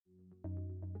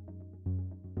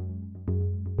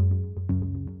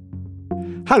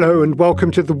Hello and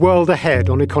welcome to The World Ahead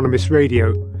on Economist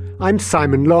Radio. I'm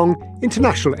Simon Long,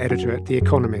 International Editor at The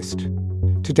Economist.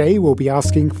 Today we'll be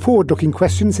asking forward-looking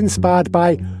questions inspired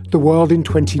by The World in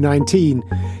 2019,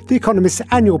 The Economist's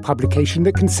annual publication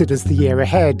that considers the year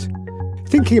ahead.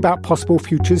 Thinking about possible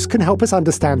futures can help us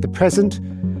understand the present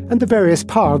and the various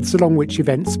paths along which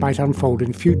events might unfold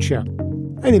in future.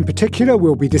 And in particular,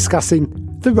 we'll be discussing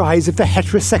the rise of the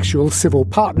heterosexual civil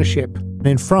partnership.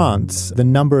 In France, the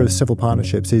number of civil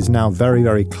partnerships is now very,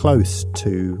 very close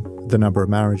to the number of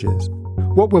marriages.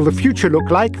 What will the future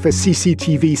look like for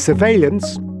CCTV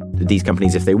surveillance? These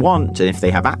companies, if they want, and if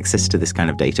they have access to this kind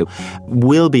of data,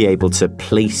 will be able to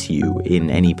place you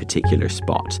in any particular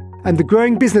spot. And the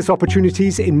growing business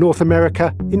opportunities in North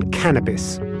America in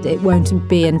cannabis. It won't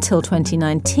be until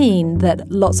 2019 that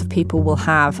lots of people will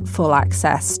have full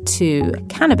access to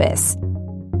cannabis.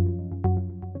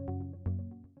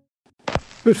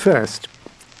 But first,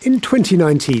 in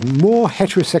 2019, more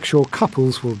heterosexual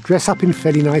couples will dress up in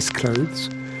fairly nice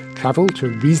clothes, travel to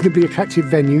reasonably attractive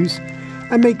venues,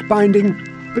 and make binding,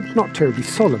 but not terribly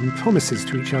solemn, promises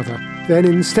to each other. Then,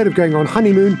 instead of going on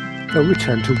honeymoon, they'll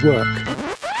return to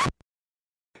work.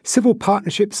 Civil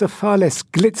partnerships are far less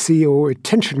glitzy or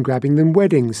attention-grabbing than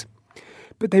weddings,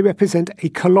 but they represent a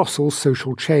colossal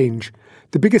social change,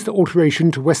 the biggest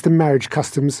alteration to Western marriage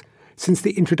customs since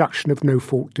the introduction of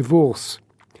no-fault divorce.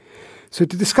 So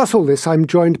to discuss all this, I'm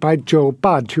joined by Joel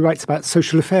Budd, who writes about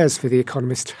social affairs for The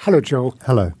Economist. Hello, Joel.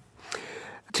 Hello.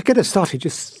 To get us started,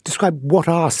 just describe what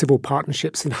are civil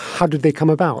partnerships and how did they come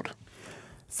about?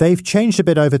 They've changed a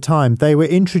bit over time. They were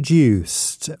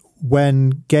introduced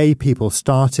when gay people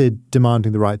started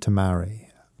demanding the right to marry.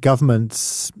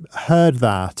 Governments heard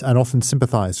that and often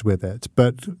sympathized with it,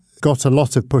 but got a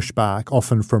lot of pushback,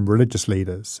 often from religious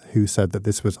leaders who said that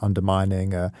this was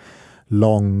undermining a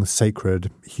long,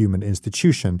 sacred human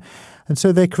institution. And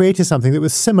so they created something that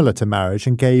was similar to marriage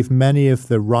and gave many of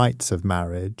the rights of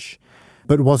marriage,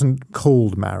 but wasn't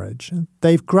called marriage.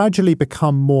 They've gradually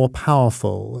become more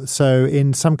powerful. So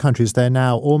in some countries, they're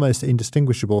now almost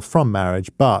indistinguishable from marriage,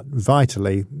 but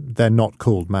vitally, they're not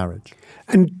called marriage.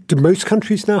 And do most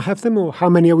countries now have them, or how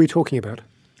many are we talking about?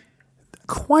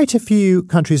 Quite a few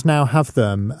countries now have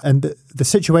them, and the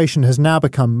situation has now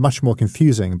become much more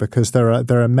confusing because there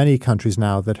are many countries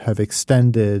now that have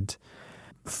extended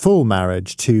full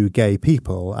marriage to gay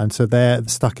people, and so they're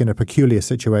stuck in a peculiar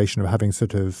situation of having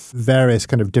sort of various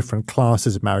kind of different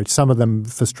classes of marriage, some of them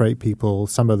for straight people,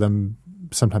 some of them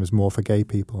sometimes more for gay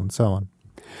people, and so on.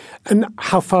 And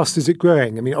how fast is it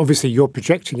growing? I mean, obviously you're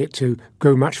projecting it to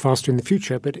grow much faster in the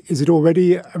future, but is it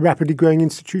already a rapidly growing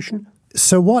institution?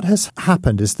 So what has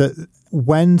happened is that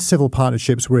when civil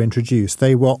partnerships were introduced,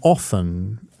 they were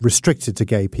often restricted to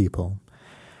gay people.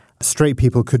 Straight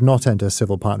people could not enter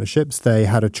civil partnerships. They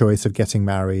had a choice of getting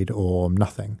married or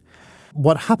nothing.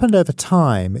 What happened over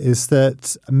time is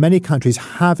that many countries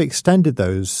have extended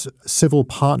those civil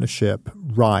partnership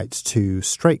rights to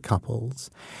straight couples,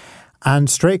 and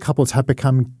straight couples have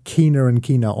become keener and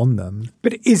keener on them.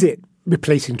 But is it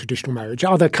replacing traditional marriage?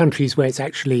 Are there countries where it's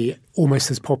actually almost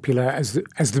as popular as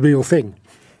the real thing?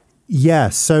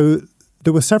 Yes. So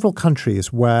there were several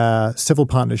countries where civil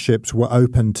partnerships were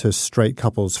open to straight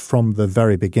couples from the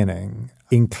very beginning,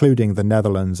 including the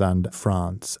Netherlands and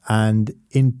France. And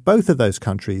in both of those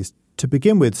countries, to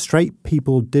begin with, straight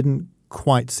people didn't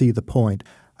quite see the point.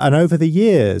 And over the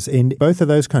years, in both of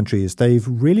those countries, they've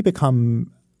really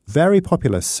become very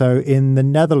popular. So in the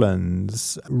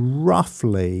Netherlands,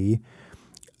 roughly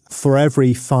for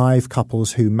every 5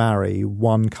 couples who marry,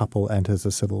 1 couple enters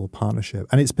a civil partnership.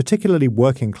 And it's particularly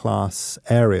working class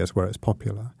areas where it's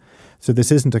popular. So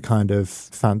this isn't a kind of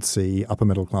fancy upper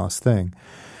middle class thing.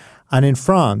 And in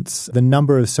France, the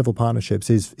number of civil partnerships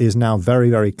is now very,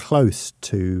 very close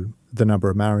to the number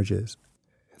of marriages.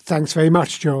 Thanks very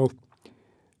much, Joel.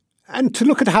 And to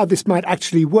look at how this might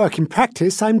actually work in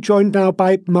practice, I'm joined now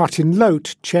by Martin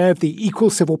Lote, chair of the Equal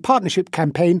Civil Partnership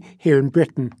campaign here in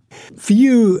Britain. For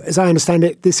you, as I understand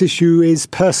it, this issue is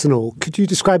personal. Could you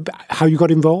describe how you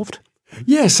got involved?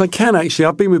 Yes, I can actually.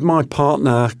 I've been with my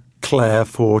partner, Claire,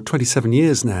 for 27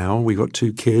 years now. We've got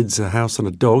 2 kids, a house and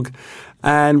a dog.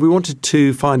 And we wanted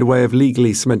to find a way of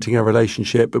legally cementing our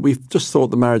relationship, but we just thought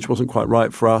the marriage wasn't quite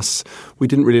right for us. We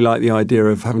didn't really like the idea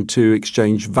of having to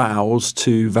exchange vows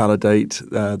to validate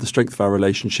the strength of our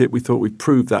relationship. We thought we'd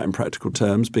proved that in practical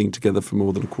terms, being together for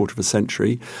more than a quarter of a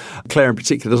century. Claire in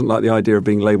particular doesn't like the idea of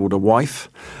being labelled a wife.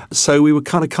 So we were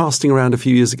kind of casting around a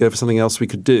few years ago for something else we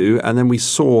could do. And then we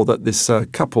saw that this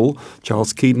couple,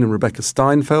 Charles Keaton and Rebecca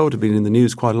Steinfeld, have been in the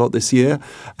news quite a lot this year,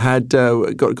 had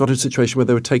got a situation where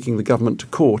they were taking the government government to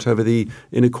court over the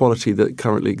inequality that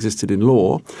currently existed in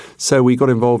law. So we got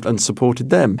involved and supported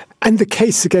them. And the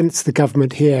case against the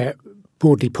government here,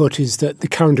 broadly put, is that the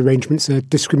current arrangements are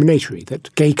discriminatory,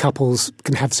 that gay couples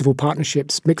can have civil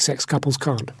partnerships, mixed-sex couples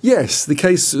can't. Yes, the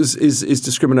case is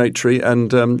discriminatory,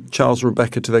 and Charles and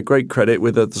Rebecca, to their great credit,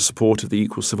 with the support of the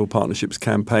Equal Civil Partnerships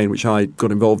campaign, which I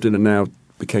got involved in and now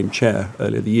became chair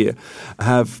earlier the year,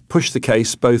 have pushed the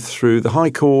case both through the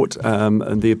High Court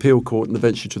and the Appeal Court and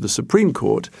eventually to the Supreme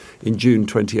Court in June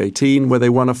 2018, where they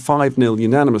won a 5-0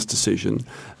 unanimous decision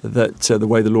that the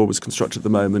way the law was constructed at the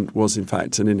moment was in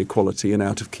fact an inequality and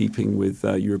out of keeping with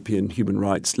European human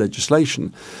rights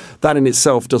legislation. That in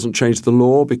itself doesn't change the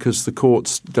law because the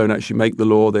courts don't actually make the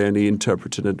law, they only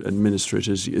interpret and administer it,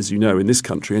 as you know, in this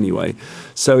country anyway.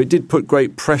 So it did put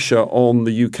great pressure on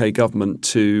the UK government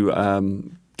to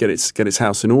get its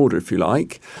house in order, if you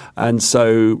like. And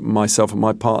so myself and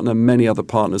my partner, many other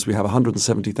partners, we have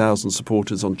 170,000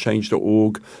 supporters on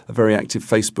change.org, a very active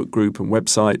Facebook group and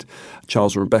website.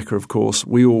 Charles and Rebecca, of course,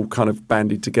 we all kind of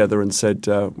bandied together and said,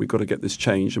 we've got to get this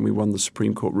changed. And we won the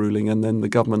Supreme Court ruling. And then the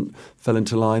government fell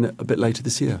into line a bit later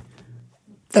this year.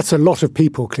 That's a lot of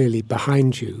people clearly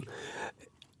behind you.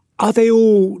 Are they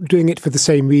all doing it for the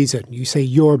same reason? You say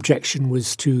your objection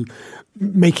was to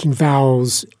making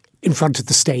vows in front of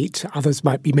the state. Others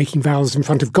might be making vows in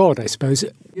front of God, I suppose.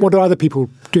 What are other people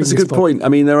doing? That's a good point. I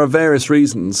mean, there are various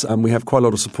reasons. We have quite a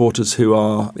lot of supporters who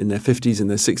are in their 50s, in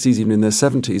their 60s, even in their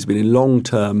 70s, been in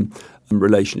long-term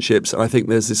relationships. And I think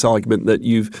there's this argument that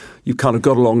you've kind of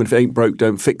got along, and if it ain't broke,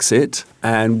 don't fix it.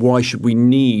 And why should we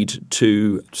need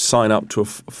to sign up to a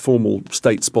formal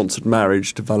state-sponsored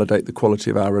marriage to validate the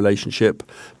quality of our relationship?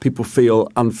 People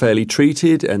feel unfairly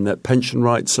treated and that pension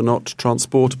rights are not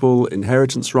transportable,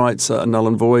 inheritance rights are null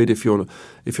and void if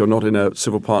you're not in a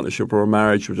civil partnership or a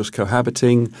marriage, you're just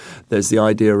cohabiting. There's the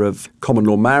idea of common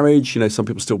law marriage. Some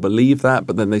people still believe that,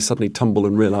 but then they suddenly tumble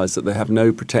and realise that they have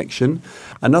no protection.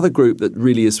 Another group that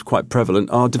really is quite prevalent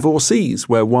are divorcees,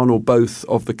 where one or both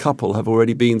of the couple have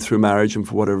already been through marriage and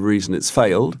for whatever reason it's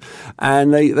failed.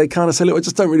 And they kind of say, look, I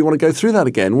just don't really want to go through that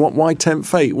again. Why tempt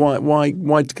fate?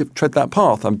 Why tread that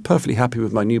path? I'm perfectly happy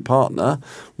with my new partner.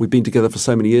 We've been together for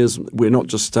so many years. We're not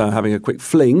just having a quick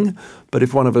fling, but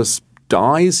if one of us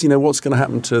dies, what's going to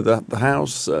happen to the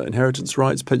house, inheritance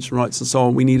rights, pension rights and so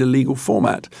on? We need a legal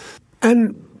format.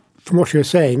 And from what you're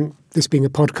saying, this being a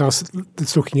podcast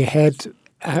that's looking ahead,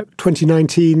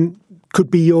 2019 could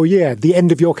be your year, the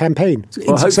end of your campaign.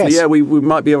 Well, hopefully, yeah, we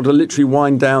might be able to literally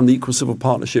wind down the Equal Civil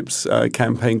Partnerships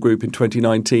campaign group in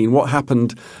 2019. What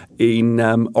happened in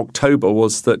October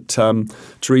was that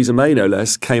Theresa May, no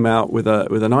less, came out with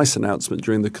a nice announcement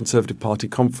during the Conservative Party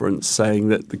conference saying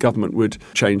that the government would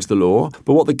change the law.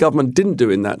 But what the government didn't do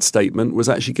in that statement was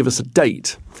actually give us a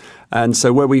date. And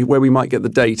so where we might get the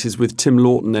date is with Tim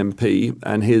Lawton MP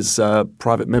and his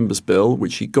private members bill,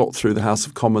 which he got through the House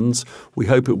of Commons. We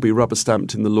hope it will be rubber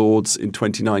stamped in the Lords in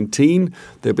 2019.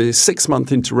 There'll be a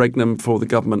 6-month interregnum for the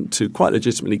government to quite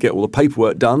legitimately get all the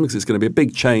paperwork done, because it's going to be a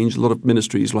big change. A lot of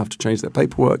ministries will have to change their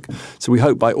paperwork. So we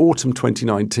hope by autumn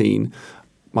 2019,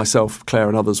 myself, Claire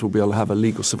and others will be able to have a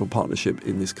legal civil partnership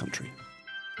in this country.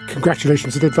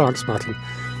 Congratulations in advance, Martin.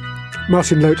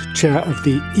 Martin Lote, Chair of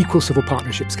the Equal Civil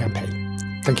Partnerships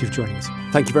Campaign. Thank you for joining us.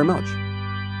 Thank you very much.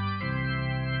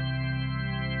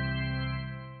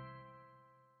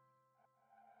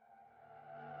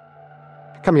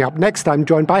 Coming up next, I'm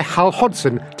joined by Hal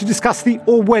Hodson to discuss the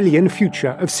Orwellian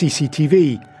future of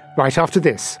CCTV, right after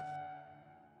this.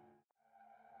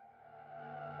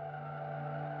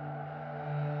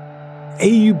 A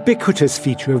ubiquitous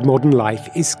feature of modern life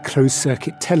is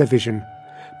closed-circuit television.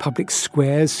 Public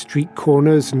squares, street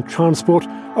corners and transport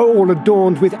are all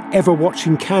adorned with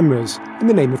ever-watching cameras in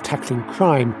the name of tackling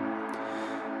crime.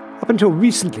 Up until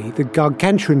recently, the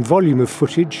gargantuan volume of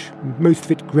footage, most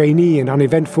of it grainy and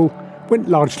uneventful, went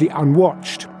largely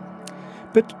unwatched.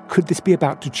 But could this be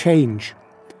about to change?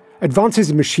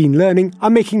 Advances in machine learning are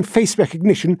making face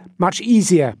recognition much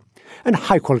easier, and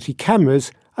high-quality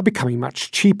cameras are becoming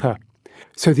much cheaper.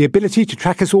 So the ability to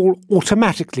track us all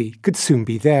automatically could soon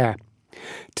be there.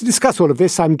 To discuss all of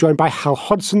this, I'm joined by Hal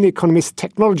Hodson, the Economist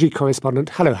technology correspondent.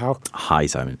 Hello, Hal. Hi,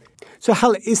 Simon. So,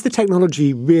 Hal, is the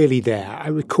technology really there? I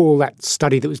recall that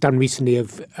study that was done recently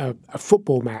of a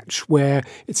football match where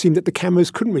it seemed that the cameras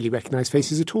couldn't really recognise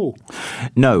faces at all.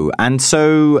 No, and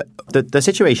so the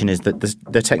situation is that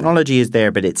the technology is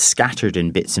there, but it's scattered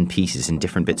in bits and pieces in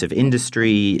different bits of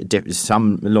industry.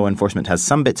 Some law enforcement has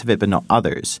some bits of it, but not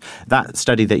others. That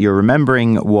study that you're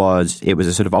remembering was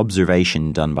a sort of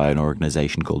observation done by an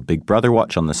organisation called Big Brother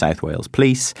Watch on the South Wales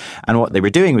Police. And what they were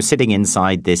doing was sitting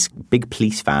inside this big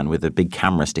police van with a big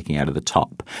camera sticking out of the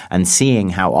top, and seeing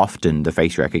how often the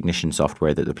face recognition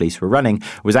software that the police were running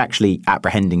was actually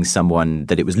apprehending someone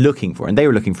that it was looking for. And they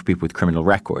were looking for people with criminal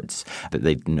records, that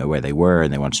they didn't know where they were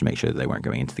and they wanted to make sure that they weren't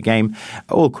going into the game.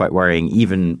 All quite worrying,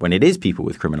 even when it is people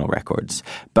with criminal records.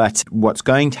 But what's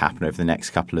going to happen over the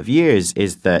next couple of years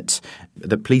is that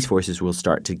the police forces will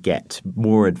start to get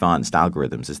more advanced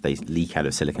algorithms as they leak out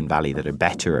of Silicon Valley that are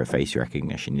better at face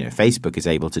recognition. Facebook is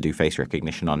able to do face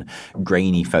recognition on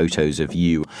grainy photos of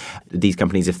you. These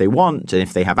companies, if they want, and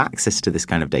if they have access to this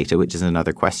kind of data, which is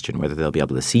another question, whether they'll be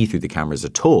able to see through the cameras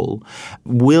at all,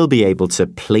 will be able to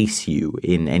place you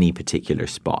in any particular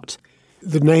spot.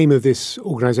 The name of this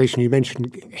organisation you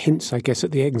mentioned hints, I guess,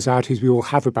 at the anxieties we all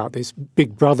have about this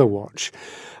Big Brother watch.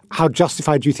 How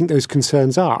justified do you think those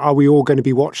concerns are? Are we all going to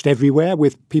be watched everywhere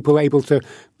with people able to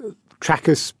track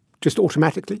us just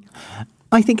automatically?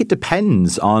 I think it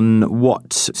depends on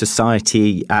what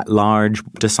society at large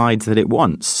decides that it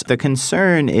wants. The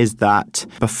concern is that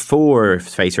before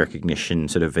face recognition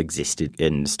sort of existed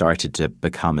and started to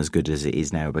become as good as it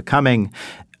is now becoming,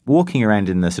 walking around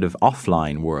in the sort of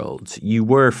offline world, you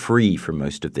were free from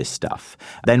most of this stuff.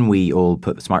 Then we all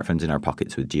put smartphones in our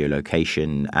pockets with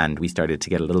geolocation, and we started to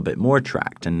get a little bit more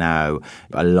tracked. And now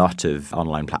a lot of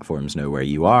online platforms know where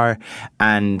you are.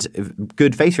 And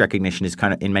good face recognition is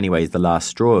kind of, in many ways, the last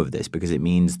straw of this, because it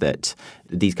means that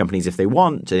these companies, if they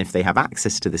want, and if they have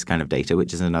access to this kind of data,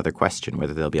 which is another question,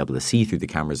 whether they'll be able to see through the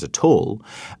cameras at all,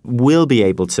 will be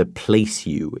able to place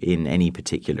you in any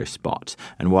particular spot.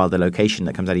 And while the location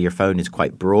that comes out of your phone is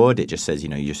quite broad, it just says,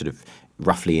 you're sort of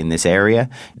roughly in this area,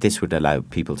 this would allow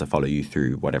people to follow you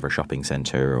through whatever shopping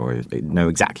centre or know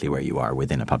exactly where you are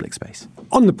within a public space.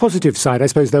 On the positive side, I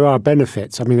suppose there are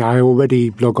benefits. I mean, I already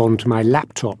log on to my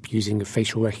laptop using a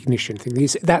facial recognition thing.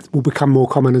 That will become more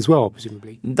common as well,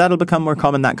 presumably. That'll become more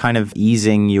common, that kind of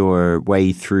easing your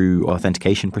way through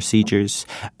authentication procedures.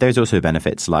 There's also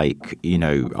benefits like,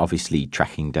 obviously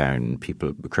tracking down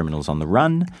criminals on the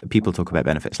run. People talk about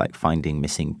benefits like finding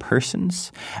missing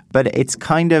persons. But it's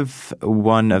kind of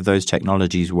one of those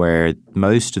technologies where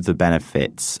most of the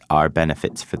benefits are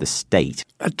benefits for the state.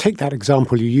 Take that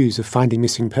example you use of finding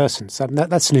missing persons.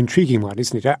 That's an intriguing one,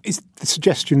 isn't it? Is the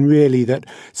suggestion really that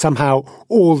somehow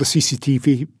all the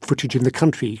CCTV footage in the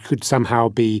country could somehow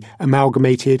be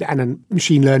amalgamated and a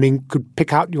machine learning could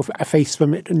pick out a face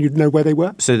from it and you'd know where they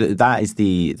were? So that's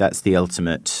the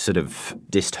ultimate sort of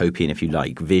dystopian, if you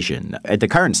like, vision. The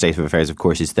current state of affairs, of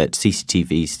course, is that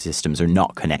CCTV systems are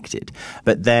not connected.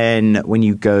 But then when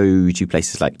you go to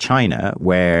places like China,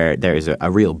 where there is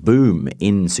a real boom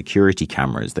in security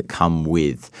cameras that come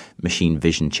with machine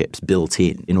vision chips built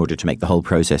in order to make the whole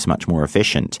process much more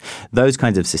efficient, those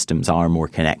kinds of systems are more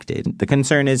connected. The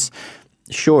concern is,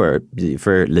 sure,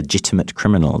 for legitimate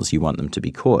criminals, you want them to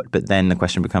be caught. But then the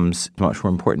question becomes much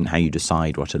more important how you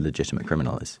decide what a legitimate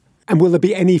criminal is. And will there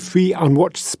be any free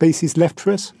unwatched spaces left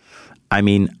for us? I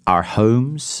mean, our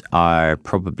homes are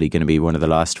probably going to be one of the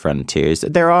last frontiers.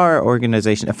 There are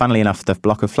organisations, funnily enough, the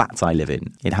block of flats I live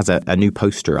in, it has a new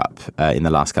poster up in the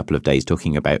last couple of days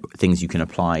talking about things you can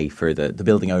apply for the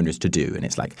building owners to do. And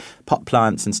it's like pot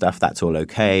plants and stuff, that's all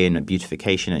okay, and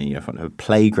beautification, and a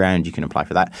playground, you can apply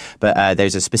for that. But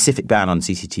there's a specific ban on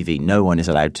CCTV. No one is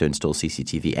allowed to install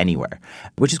CCTV anywhere,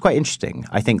 which is quite interesting.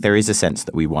 I think there is a sense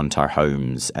that we want our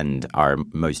homes and our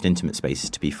most intimate spaces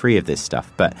to be free of this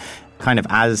stuff. But kind of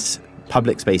as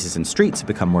public spaces and streets have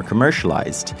become more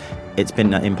commercialised, it's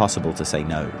been impossible to say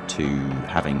no to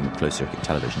having closed-circuit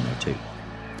television there too.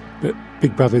 But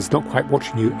Big Brother's not quite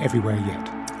watching you everywhere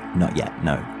yet. Not yet,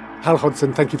 no. Hal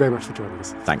Hodson, thank you very much for joining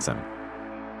us. Thanks, Simon.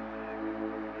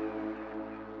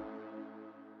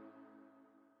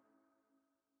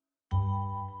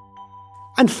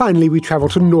 And finally, we travel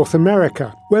to North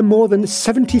America, where more than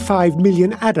 75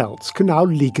 million adults can now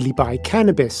legally buy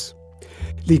cannabis.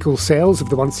 Legal sales of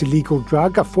the once illegal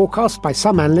drug are forecast by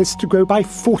some analysts to grow by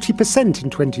 40% in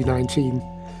 2019.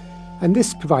 And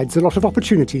this provides a lot of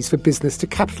opportunities for business to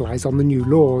capitalise on the new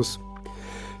laws.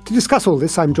 To discuss all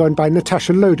this, I'm joined by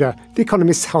Natasha Loder, The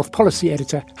Economist's health policy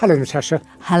editor. Hello, Natasha.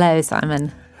 Hello,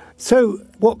 Simon. So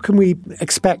what can we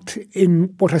expect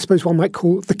in what I suppose one might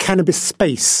call the cannabis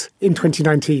space in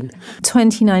 2019?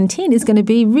 2019 is going to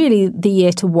be really the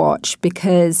year to watch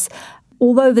because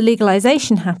although the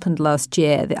legalisation happened last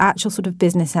year, the actual sort of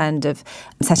business end of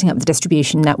setting up the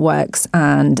distribution networks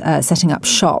and setting up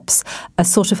shops are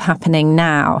sort of happening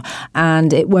now.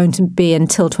 And it won't be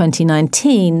until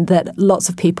 2019 that lots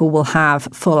of people will have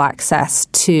full access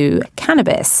to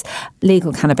cannabis,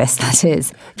 legal cannabis, that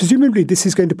is. Presumably this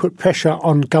is going to put pressure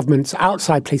on governments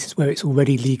outside places where it's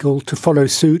already legal to follow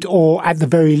suit, or at the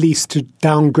very least to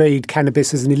downgrade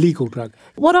cannabis as an illegal drug.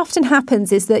 What often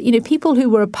happens is that, people who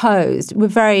were opposed were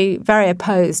very, very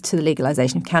opposed to the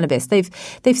legalisation of cannabis. They've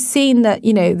seen that,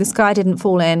 the sky didn't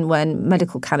fall in when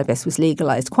medical cannabis was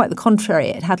legalised. Quite the contrary,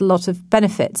 it had a lot of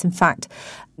benefits. In fact,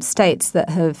 states that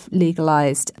have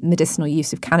legalised medicinal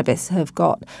use of cannabis have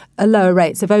got lower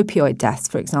rates of opioid deaths,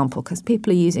 for example, because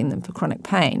people are using them for chronic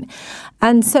pain.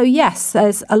 And so, yes,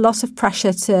 there's a lot of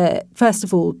pressure to, first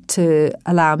of all, to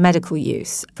allow medical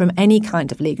use from any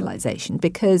kind of legalisation,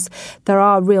 because there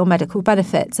are real medical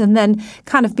benefits. And then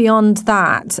kind of beyond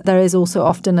that, there is also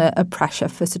often a pressure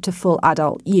for sort of full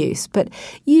adult use. But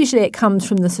usually it comes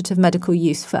from the sort of medical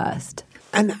use first.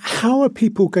 And how are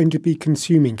people going to be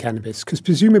consuming cannabis? Because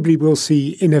presumably we'll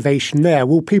see innovation there.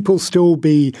 Will people still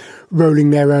be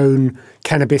rolling their own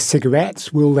cannabis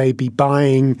cigarettes? Will they be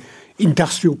buying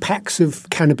industrial packs of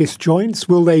cannabis joints?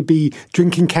 Will they be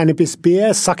drinking cannabis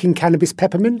beer, sucking cannabis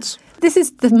peppermints? This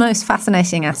is the most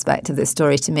fascinating aspect of this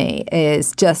story to me,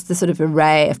 is just the sort of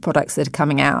array of products that are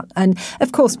coming out. And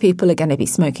of course, people are going to be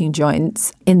smoking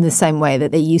joints in the same way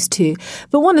that they used to.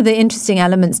 But one of the interesting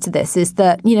elements to this is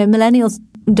that, millennials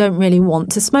don't really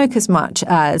want to smoke as much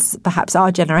as perhaps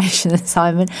our generation,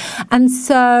 Simon. And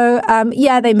so,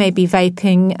 they may be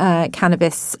vaping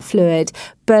cannabis fluid,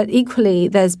 but equally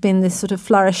there's been this sort of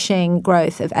flourishing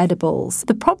growth of edibles.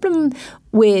 The problem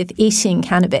with eating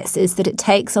cannabis is that it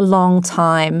takes a long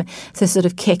time to sort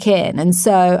of kick in. And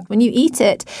so when you eat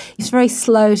it, it's very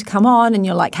slow to come on and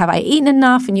you're like, have I eaten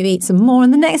enough? And you eat some more.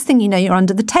 And the next thing you know, you're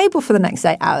under the table for the next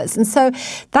 8 hours. And so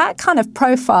that kind of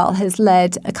profile has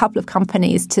led a couple of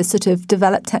companies to sort of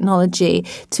develop technology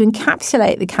to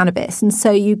encapsulate the cannabis. And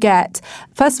so you get,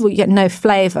 first of all, you get no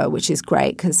flavour, which is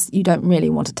great because you don't really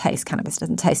want to taste cannabis. It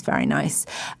doesn't taste very nice.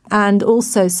 And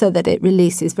also so that it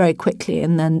releases very quickly,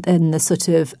 and then the sort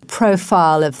of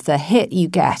profile of the hit you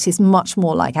get is much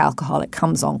more like alcohol. It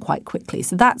comes on quite quickly.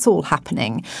 So that's all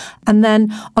happening. And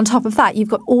then on top of that, you've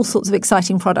got all sorts of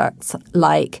exciting products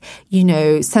like,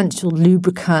 sensual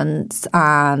lubricants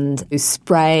and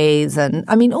sprays and,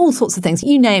 all sorts of things.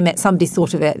 You name it, somebody's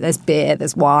thought of it. There's beer,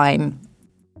 there's wine.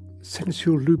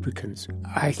 Sensual lubricants.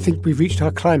 I think we've reached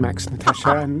our climax,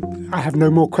 Natasha, and I have no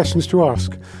more questions to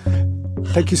ask.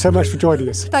 Thank you so much for joining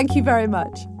us. Thank you very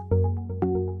much.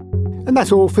 And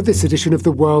that's all for this edition of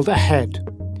The World Ahead.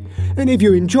 And if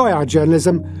you enjoy our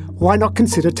journalism, why not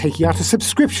consider taking out a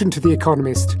subscription to The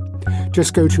Economist?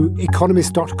 Just go to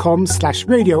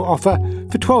economist.com/radio offer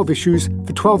for 12 issues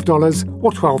for $12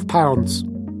 or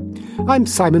 £12. I'm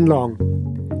Simon Long.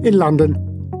 In London,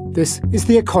 this is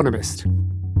The Economist.